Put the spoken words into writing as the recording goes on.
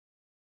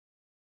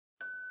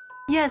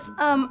Yes,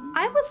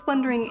 I was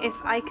wondering if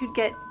I could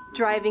get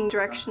driving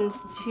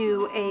directions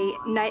to a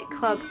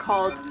nightclub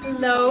called...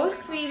 Hello,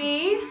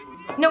 sweetie.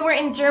 No, we're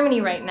in Germany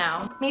right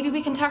now. Maybe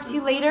we can talk to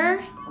you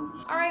later?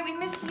 All right, we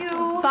miss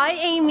you. Bye,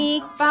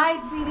 Amy.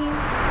 Bye, sweetie.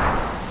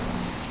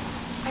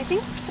 I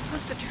think we're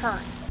supposed to turn.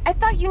 I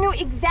thought you knew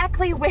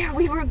exactly where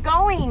we were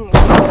going.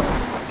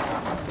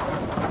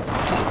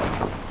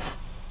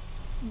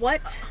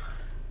 What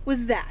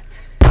was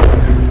that?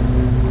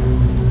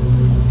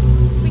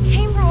 We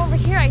came from over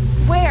here, I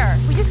swear.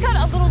 We just got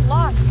a little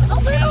lost. A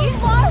little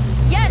lost?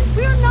 Yes,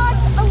 we're not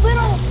a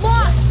little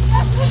lost.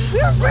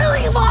 We're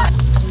really lost!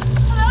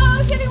 Hello,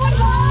 is anyone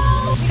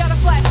home? We got a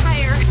flat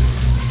tire.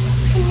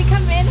 Can we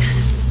come in?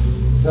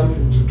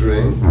 Something to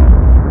drink?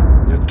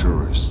 You're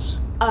tourists.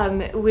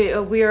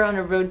 We're on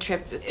a road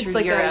trip through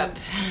like Europe.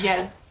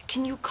 Yeah.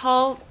 Can you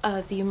call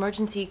the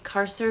emergency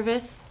car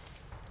service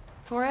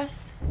for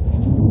us?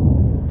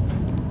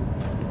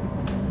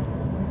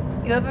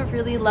 You have a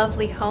really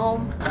lovely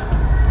home.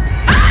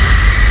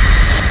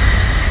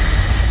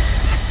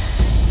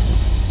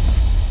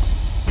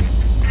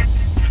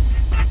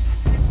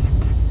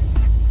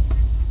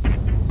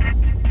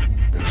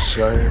 A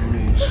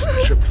Siamese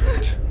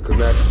triplet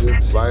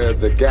connected via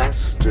the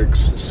gastric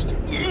system.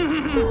 The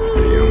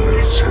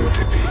human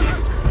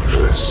centipede.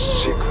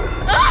 First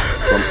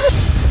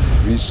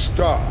sequence. We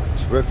start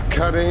with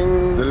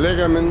cutting the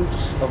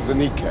ligaments of the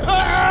kneecaps.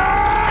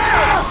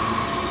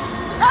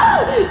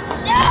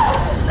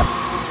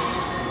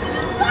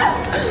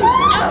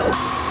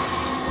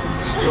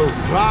 Bist du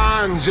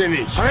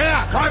wahnsinnig?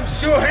 Her,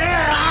 kommst du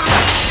her?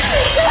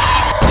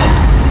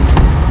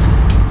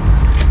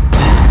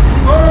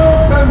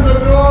 Open the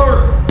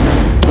door!